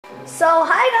So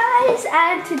hi guys,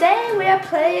 and today we are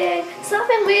playing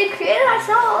something we created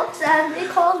ourselves, and we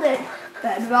called it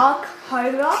Bedrock,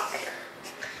 Hardrock.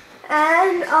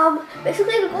 And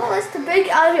basically the goal is to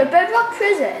break out of your Bedrock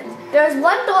prison. There's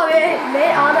one door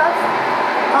made out of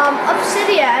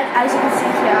obsidian, as you can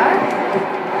see here.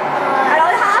 And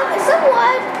I have some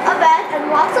wood, a bed,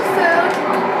 and lots of food,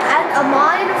 and a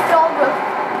mine filled with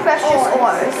precious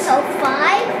ores. So 5,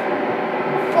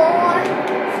 4, 3.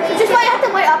 Which is why you have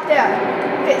to wait up there.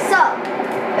 Okay, so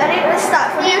ready? Let's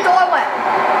start from your doorway.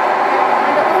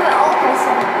 I don't know where all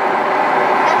person.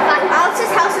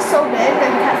 Alex's house is so big that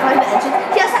you can't find the engine.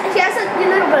 He has a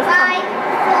little bit of 5, 4,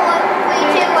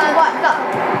 3, 2, 1. Go.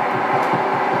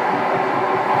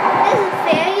 This is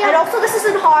fair. And also this is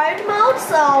in hard mode,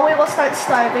 so we will start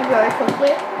starving very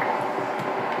quickly.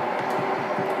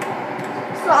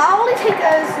 So I'll only take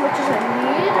as much as I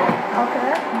need.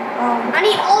 Okay. I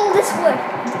need all this wood.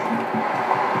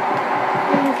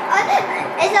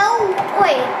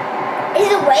 Wait, is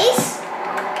it waste?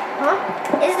 Huh?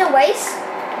 Is it waste?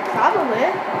 Probably.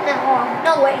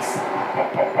 No waste.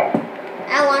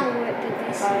 I want to be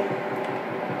waste. Fine.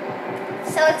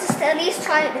 So let's just at least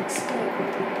try to escape.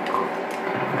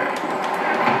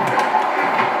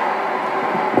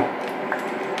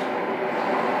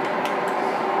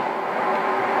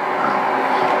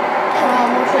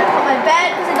 Should I put my bed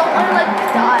because I don't want to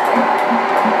die.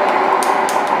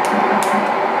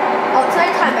 Oh, it's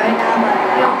night time right now, but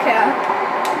I don't care.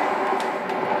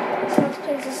 So let's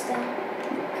place this down.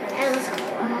 And let's go.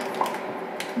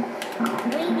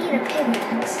 We need a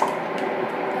pickaxe,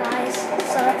 guys.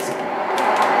 So let's.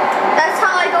 That's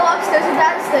how I go upstairs and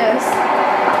downstairs.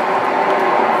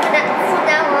 From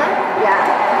now on. Yeah.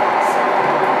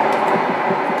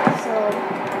 So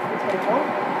table.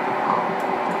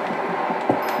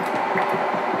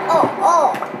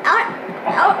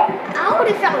 I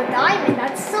already found a diamond.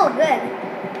 That's so good.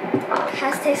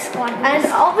 Hashtag squad. And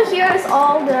over here is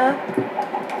all the.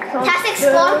 Hashtag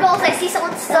squad goals. I see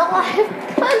someone still. I have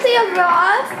plenty of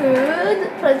raw food.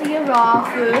 Plenty of raw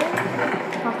food.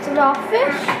 Lots of raw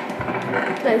fish.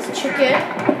 There's chicken.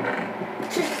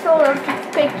 Just full of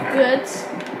baked goods.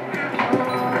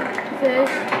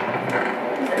 Fish.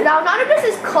 Now none of this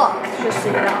is cooked, just so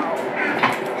you know.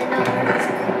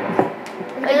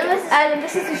 And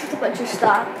this is just a bunch of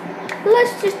stuff.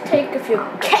 Let's just take a few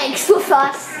cakes with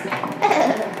us.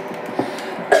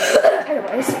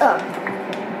 Anyways,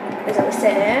 as I was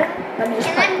saying, let me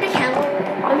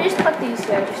just put these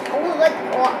here.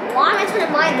 Why am I trying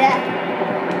to mine that?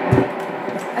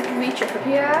 I can reach it from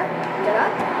here. Get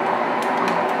up.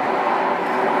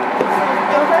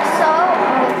 Okay, so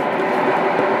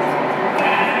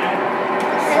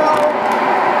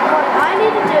what I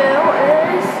need to do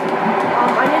is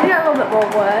I need to get a little bit more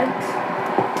wood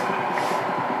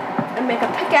and make a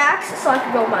pickaxe so I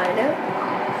can go mining.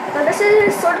 Now this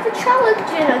is sort of a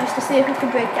challenge, you know, just to see if we can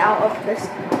break out of this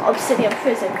obsidian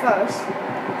prison first.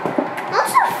 Not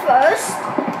first.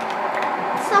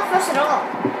 It's not first at all.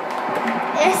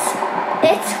 It's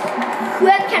who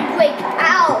can break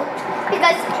out,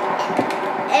 because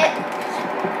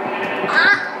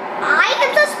I am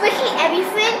just breaking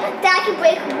everything that I can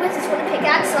break with this one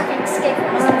pickaxe so I can escape from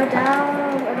this.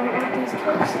 Down. I don't want these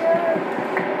cakes here.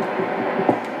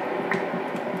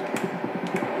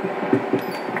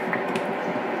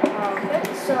 Okay,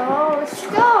 so let's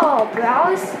go,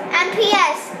 browse. And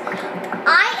P.S.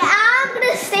 I am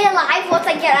gonna stay alive once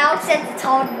I get out since it's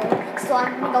hard mode. So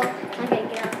I'm gonna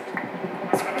get out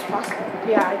as quick as possible.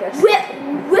 Yeah, I guess.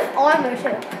 With armor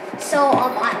too. So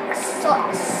so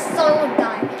I won't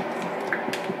die.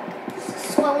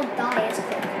 So I won't die as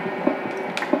quick.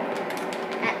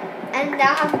 And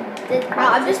now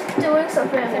I'm just doing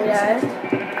something weird.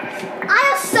 I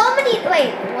have so many.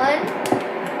 Wait, one.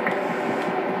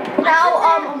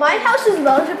 Now, my house is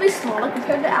relatively smaller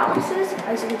compared to Alex's,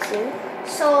 as you can see.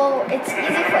 So it's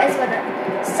easy for Isabelle.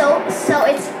 So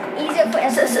it's easier for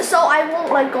Isabelle. So I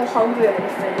won't go hungry or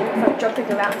anything if I'm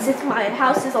jumping around, since my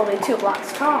house is only 2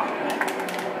 blocks tall.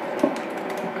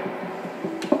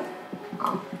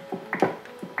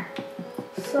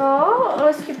 So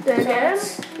let's keep digging.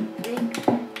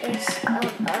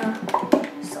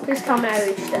 Please tell me I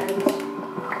reached the end.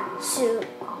 Shoot.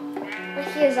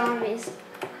 Here's zombies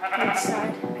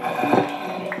outside.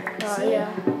 Oh yeah.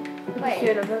 Wait.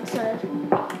 Hear them outside.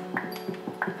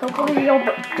 Hopefully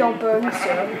don't burn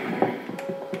soon.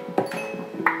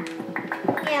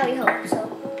 Yeah, we hope so.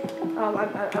 I'm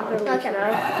gonna leave now.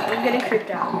 I'm getting creeped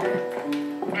out. I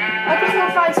guess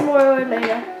we'll find some more wood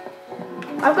later.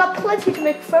 I've got plenty to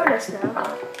make a furnace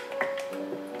now.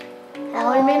 Oh,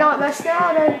 I may not mess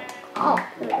now then. Oh,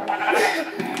 there we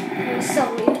go. so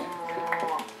weird.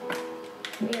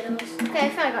 Weirdos. Okay, I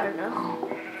think I got enough.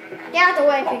 Get out the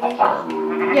way, Piggy.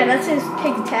 Yeah, that's his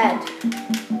pig Ted.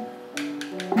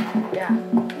 Yeah.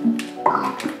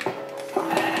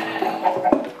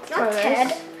 Not Ted.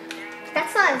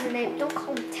 That's not his name. Don't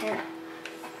call him Ted.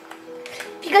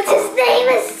 Because his name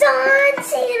is John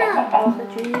Cena. Oh,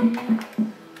 gee.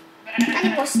 I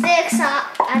need more sticks,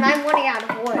 and I'm running out of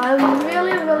wood. I'm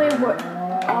really worried.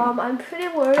 I'm pretty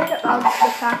worried about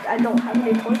the fact I don't have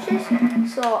any torches,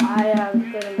 so I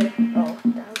am gonna make. Oh,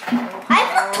 down. I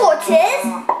have no torches.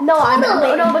 No,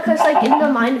 because like in the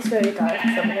mine it's very dark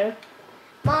from here.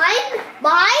 Mine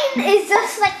is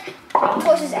just like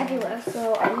torches everywhere.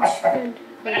 So I'm just gonna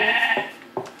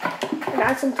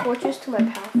add some torches to my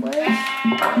pathways,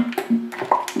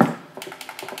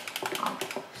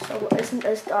 so it isn't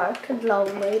as dark and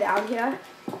lonely down here.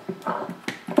 Oh,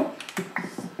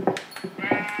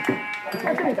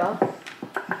 there we go.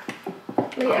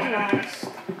 Late at last.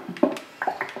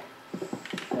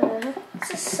 This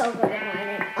is so good at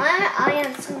mining. I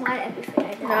am to mine everything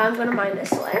right now. Now I'm gonna mine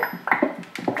this way.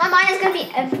 My mine is gonna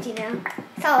be empty now.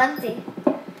 It's all empty.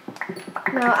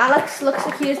 Now Alex looks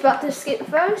like he is about to escape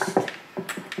first.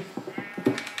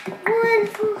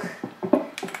 Wonderful.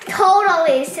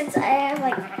 Totally, since I have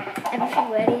like everything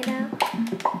ready now.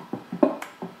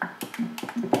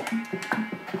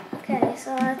 Okay,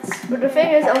 so let's. But the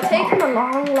thing is, it'll take him a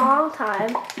long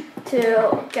time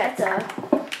to get the,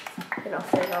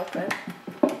 thing open.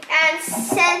 And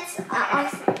since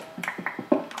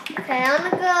okay, I'm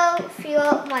gonna go fill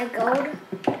up my gold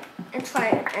and try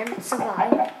and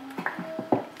survive.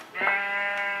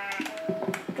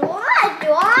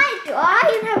 Do I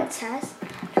even have a test?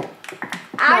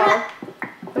 No.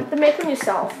 You have to make them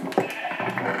yourself.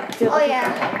 Oh yeah.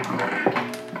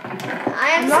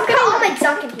 I'm not getting all my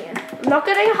junk in here. I'm not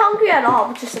getting hungry at all,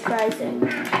 which is surprising.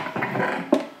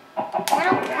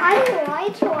 Why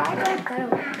do I go?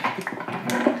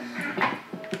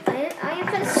 I am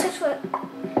gonna switch with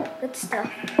good stuff.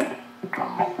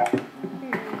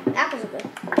 Apples are good.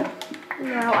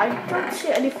 No, I don't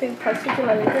see anything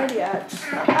particularly good yet.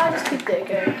 I'll just keep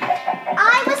digging.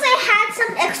 I had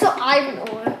some extra iron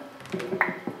ore.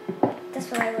 That's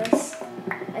what I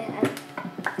had.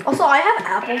 Also, I have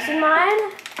apples in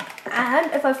mine,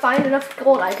 and if I find enough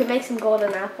gold, I can make some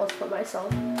golden apples for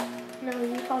myself. No,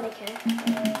 you probably can.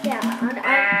 Yeah,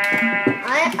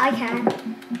 I can.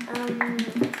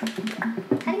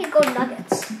 How do you get gold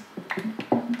nuggets?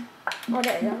 Oh,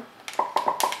 there you go.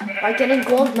 By getting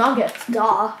gold nuggets,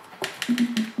 duh.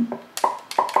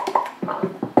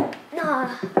 No,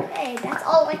 hey, that's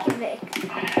all I can make.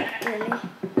 Really.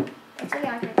 That's all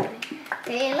I can make.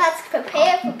 Okay, let's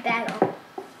prepare for battle.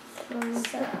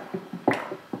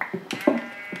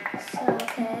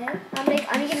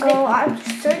 I'm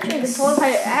just searching this whole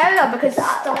entire area because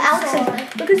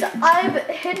I've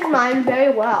hidden mine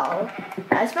very well.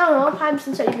 It's been a long time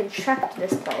since I even checked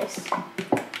this place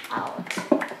out.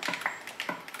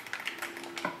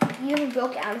 You even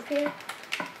broke out of here?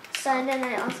 So and then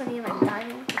I also need like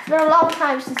diamond. It's been a long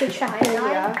time since I checked it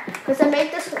here. Because I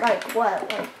made this like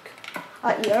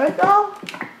a year ago?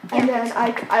 And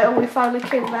then we finally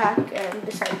came back and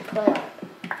decided to play it.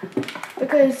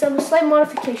 Because some slight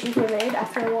modifications were made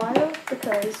after a while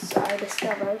because I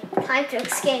discovered. Time to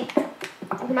escape.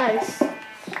 Nice.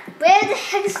 Where the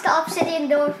heck is the obsidian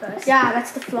door first? Yeah,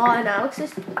 that's the flaw in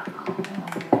Alex's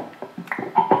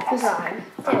design.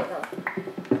 There we go.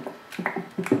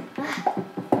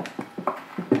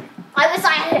 I wish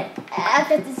I had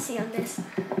efficiency on this.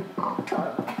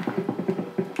 Totally.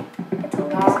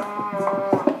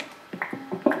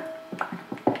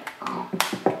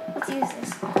 Let's use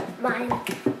this. Mine.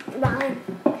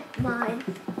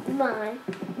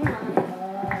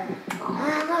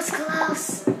 Almost close.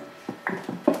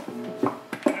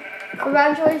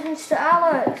 Congratulations to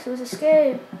Alex, who's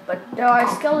escaped. But there are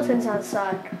skeletons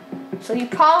outside. So you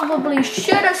probably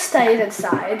should have stayed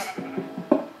inside.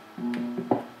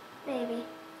 Maybe.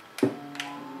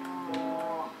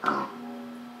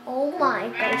 Oh my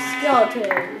god.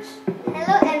 Skeletons.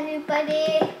 Hello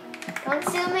everybody. Don't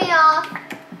seal me off.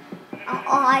 Oh,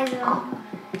 I know.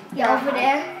 You're over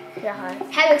there. Yeah, hi.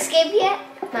 Have you escaped yet?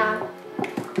 Nah.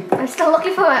 I'm still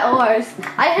looking for my ores.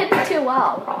 I hid it too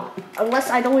well. Unless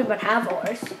I don't even have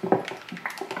ores.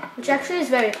 Which actually is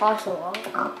very possible.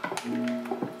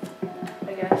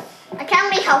 I guess. I can't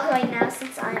really help right now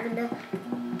since I'm in the...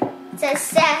 It says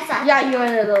stats. Yeah, you're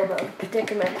in a little bit of a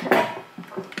predicament.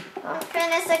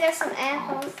 Finish, I got some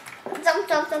apples.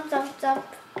 Jump.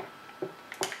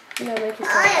 I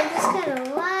am just gonna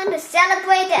run to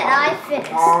celebrate that I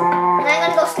finished. And I'm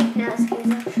gonna go sleep now, excuse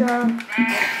me. Sure.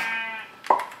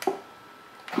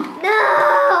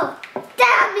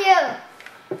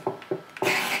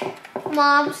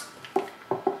 mobs.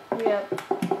 Yep.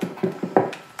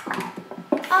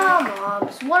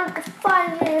 Mobs, one of the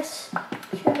finest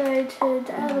curated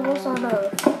animals on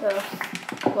Earth.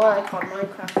 Well, I call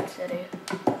Minecraft City.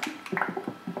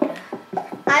 Yeah.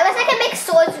 I wish I could make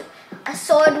swords. A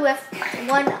sword with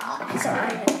one piece of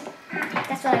iron.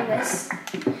 That's what I wish.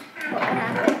 What would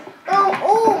happen?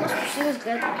 Oh, she was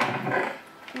good.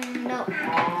 No.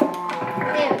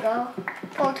 There we go.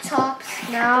 Pork chops.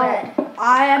 Now, Bread.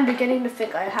 I am beginning to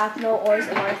think I have no ores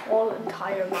in my whole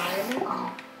entire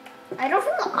mine. I don't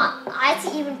think I had to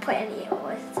even put any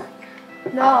ores.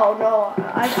 No,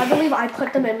 I believe I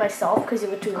put them in myself because you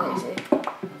were too lazy.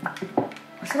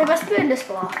 So they must be in this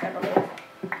block, I believe.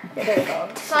 Yeah, there you go.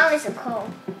 Finally some coal.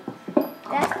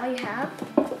 That's all you have?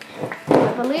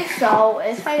 I believe so.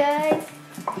 Hi guys.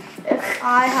 If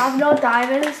I have no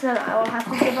diamonds, then I will have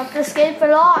to give up this game for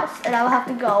lost, and I will have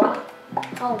to go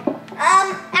home.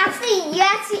 Actually, you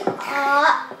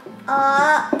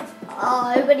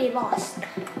everybody lost.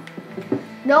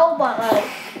 No, but like,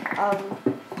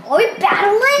 Are we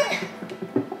battling?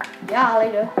 yeah,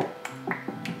 later.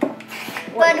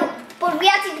 But we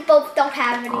actually both don't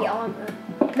have any armor.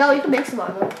 No, you can make some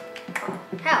armor.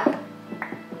 How?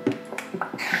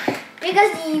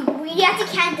 Because we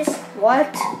actually can't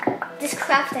just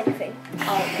craft anything.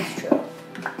 Oh, that's true.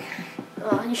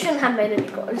 You shouldn't have made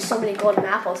any so many golden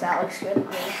apples, Alex. Shouldn't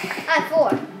you? I have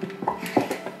 4.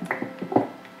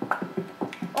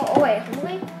 Oh wait,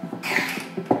 hungry?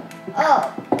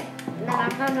 Oh. No.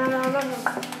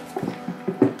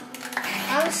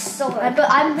 I'm sorry. But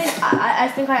I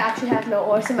think I actually have no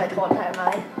ores in my whole entire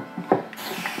mine.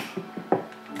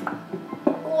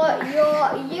 What,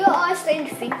 you are starting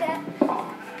to think that?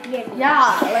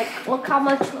 Yeah, like look how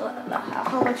much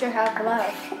you have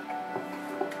left.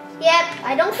 Yep,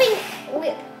 I don't think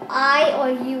I or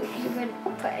you even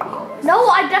put any ores. No,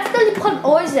 I definitely put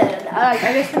ores in. I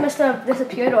guess they must have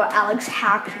disappeared or Alex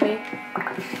hacked me.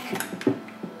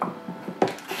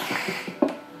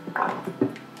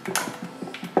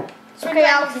 Okay,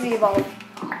 Alex is evil.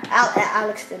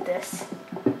 Alex did this.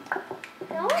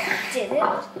 No, I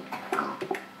didn't.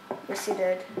 Yes, he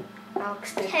did.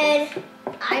 Alex did. Ted,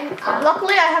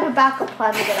 Luckily, I have a backup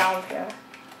plan to get out of here.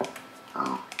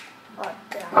 Oh,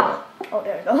 damn. Oh,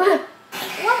 there we go.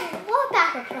 What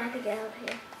backup plan to get out of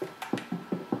here?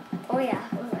 Oh yeah,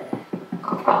 over there.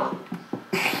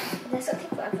 There's something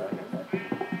for everyone.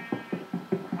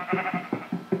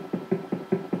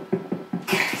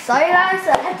 Sorry guys, I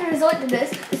had to resort to this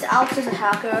because Alex is a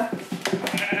hacker.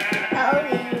 Oh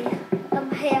yeah, I'm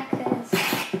hackers.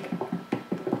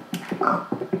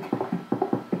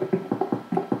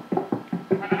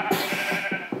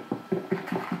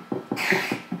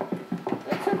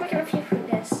 Let's unbreak a few from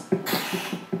this.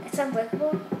 It's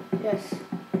unbreakable? Yes.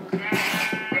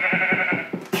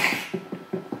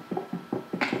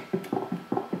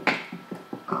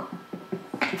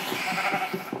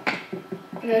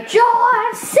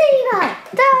 John Cena!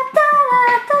 Da, da, da,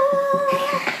 da.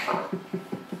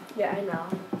 Yeah, I know.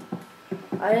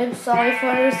 I am sorry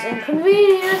for this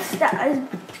inconvenience that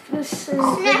this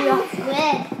video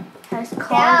has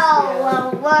caused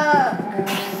you.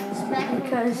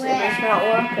 Because it is not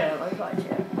working,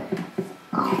 unfortunately.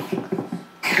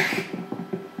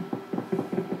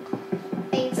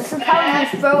 This is how you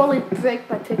thoroughly break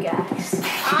my pickaxe.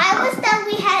 I wish that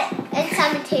we had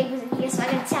enchantment tables in here so I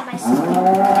can tell my sword.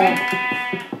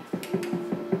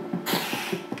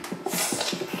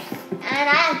 And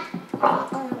I have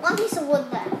only one piece of wood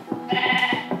left.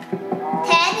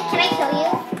 Ted, can I kill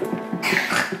you?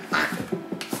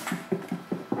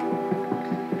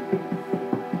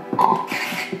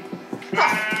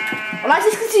 Well, as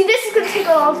you can see, this is going to take a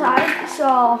long time, so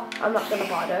I'm not going to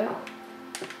bother.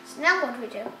 So now what do we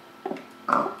do?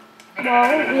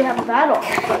 Well, we have a battle,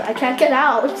 but I can't get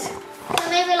out. So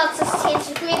maybe let's just change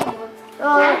the green one.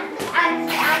 And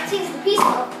change the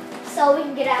peaceful so we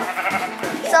can get out.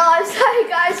 So I'm sorry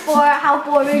guys for how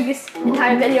boring this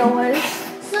entire video was.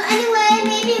 So anyway,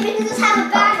 maybe we can just have a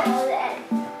battle then.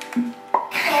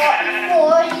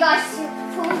 For you guys to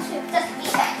just be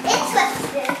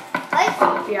interested. Right?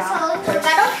 Yeah. So for the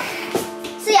battle.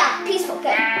 So yeah, peaceful,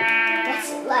 good.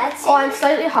 Let's see. Oh, I'm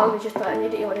slightly hungry, just but I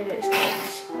need to eat one of these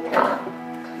things.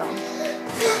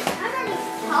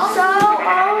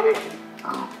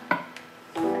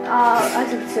 As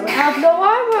you can see, we have no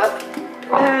armor,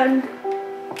 and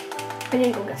I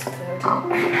need to go get some food.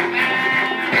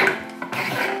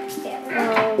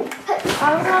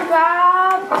 I'm gonna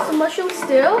grab some mushroom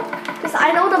stew, because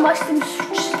I know the mushroom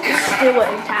stew are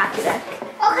in tactic.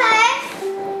 Okay.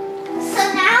 So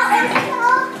now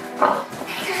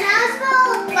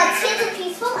let's change to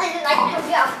peaceful and then like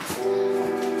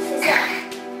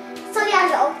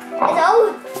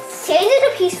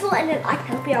peaceful and then I can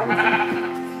help you out with it.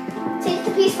 Change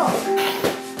to peaceful.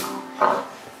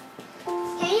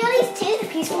 Can you at least change to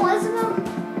peaceful, Isabel?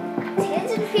 Change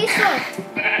to peaceful.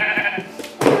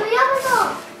 Hurry up, Isabel.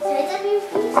 Change to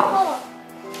peaceful.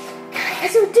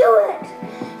 Yes, so do it.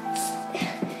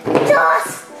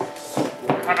 Just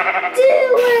do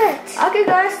it. Okay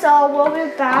guys, so we'll be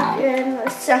back in a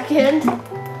second.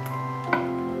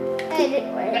 Hey,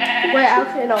 Wait,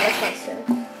 actually no, that's not soon.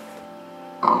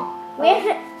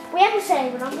 we have to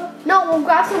say, remember? No, we'll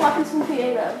grab some weapons from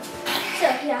creative. So,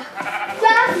 yeah.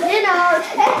 Grab,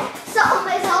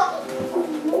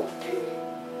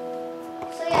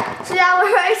 So yeah,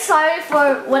 we're very sorry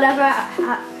for whatever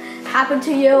happened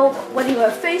to you when you were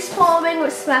face palming or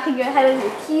smacking your head on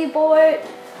your keyboard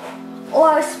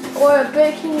or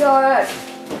breaking your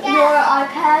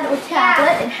iPad or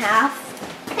tablet in half.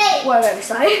 Hey, We're very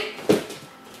sorry.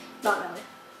 Not really.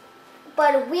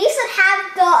 but we should have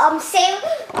the same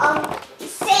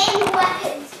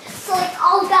weapons. So like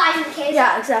all diamond cases.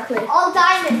 Yeah, exactly. All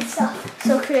diamond stuff.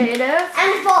 So creative.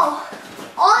 And a bow.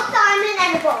 All diamond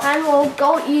and a bow. And we'll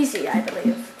go easy, I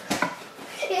believe.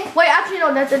 Yeah. Wait, actually no,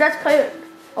 let's play it.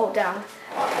 Oh, down.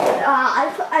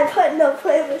 I put no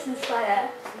playlist instead.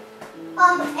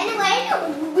 Anyway,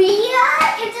 we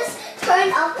can just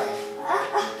turn up.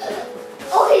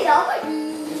 Okay, so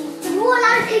you're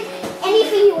allowed to pick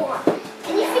anything you want.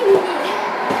 Anything you need.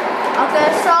 Okay,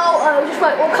 so just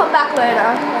wait, we'll come back later.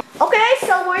 Okay,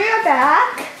 so we are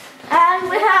back. And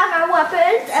we have our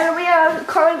weapons, and we are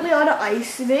currently on an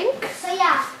ice rink. So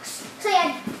yeah,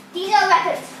 these are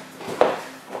weapons.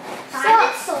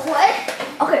 Diamond sword.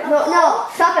 Okay, no,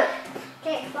 stop it.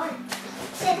 Okay, fine.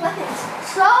 Say weapons.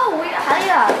 So we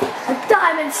have a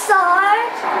diamond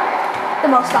sword, the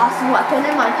most awesome weapon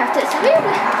in Minecraft history.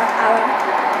 We have our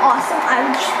awesome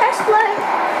iron chestplate,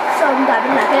 some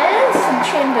diamond leggings, some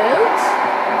chain boots,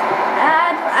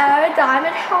 and our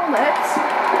diamond helmet,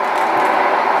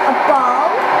 a bow,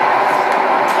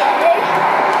 Okay.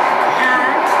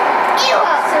 and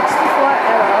Arrows. 64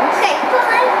 arrows. Okay,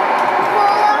 5,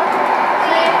 4,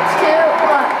 3, 2,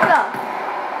 1, go.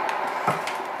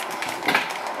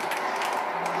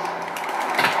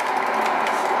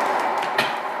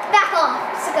 back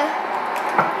off, sucker.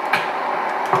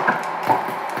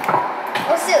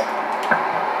 Oh, shoot.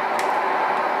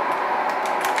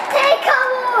 Hey,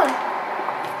 come on.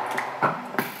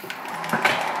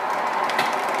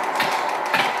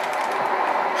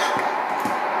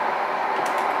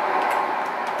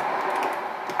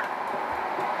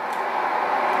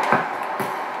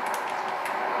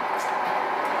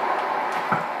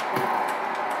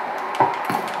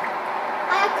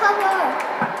 I have cover.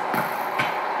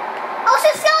 Oh, so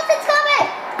skeletons coming!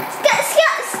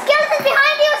 Skeletons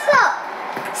behind you, Slow!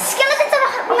 Skeletons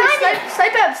are behind you!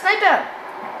 Snipe him, snipe him.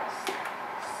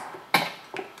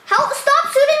 How? Stop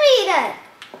shooting me then!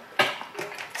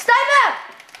 Snipe him!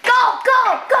 Go, go,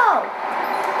 go!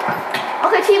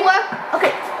 Okay, teamwork.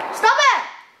 Okay, stop it!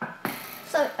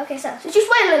 So, okay, so. So just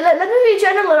wait, let me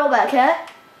regen a little bit, okay?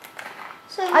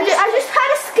 So, I just had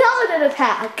a skeleton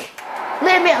attack.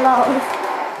 Leave me alone.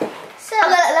 so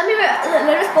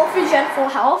Let us both regen full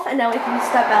health, and then we can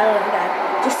start battling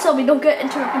again. Just so we don't get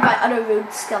interrupted by other rude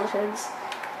skeletons.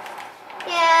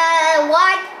 yeah,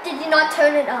 why did you not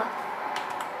turn it up?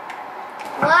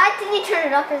 Why didn't you turn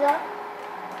it up, Isabel?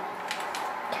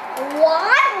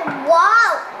 Why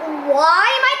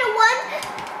am I the one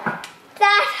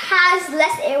that has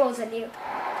less arrows than you?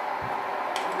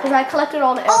 Because I collected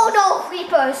all the arrows. Oh no,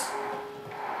 creepers!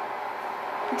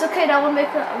 It's okay, that will make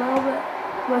it a little bit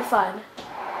more fun.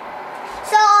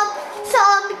 So,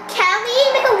 can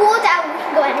we make a wall that we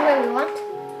can go anywhere we want?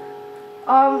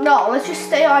 No, let's just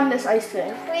stay on this ice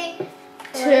thing. 3,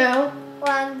 2,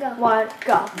 1, go. 1,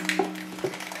 go.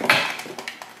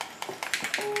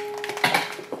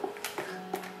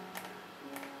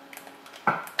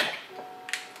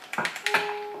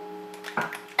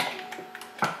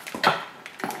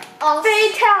 Oh,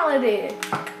 Fatality!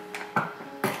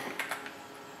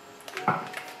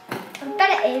 I'm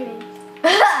bad at aiming.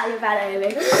 You're bad at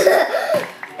aiming.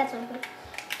 That's one good.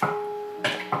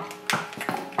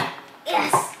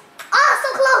 Yes! Oh, so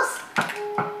close!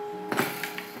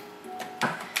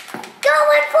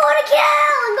 Going for the kill!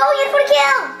 I'm going in for the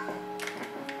kill!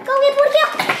 Going in for the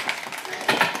kill!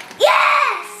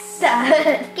 Yes!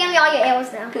 Give me all your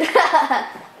arrows now.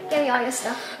 Give me all your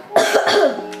stuff.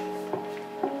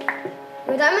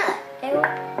 You're done with arrow?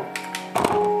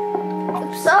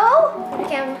 So, The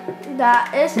camera.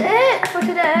 that is it for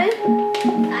today.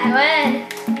 I win.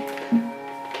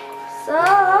 So,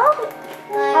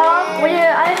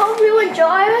 I hope you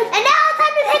enjoyed. And now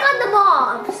time to take on the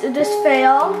mobs. It just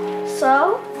failed.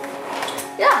 So,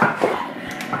 yeah.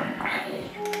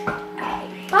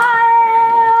 Bye.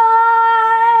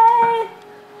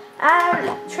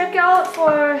 And check out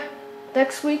for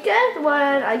next weekend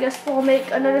when I guess we'll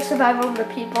make another survival of the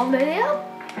people video.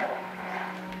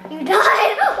 You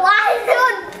died. Why is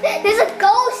there? There's a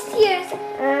ghost here.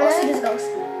 Also, there's a ghost.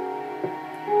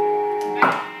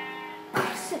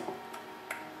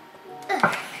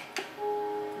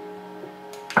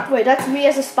 Wait, that's me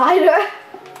as a spider.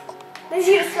 There's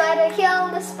your spider. Kill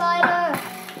the spider.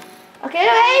 Okay,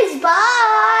 anyways,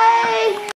 bye.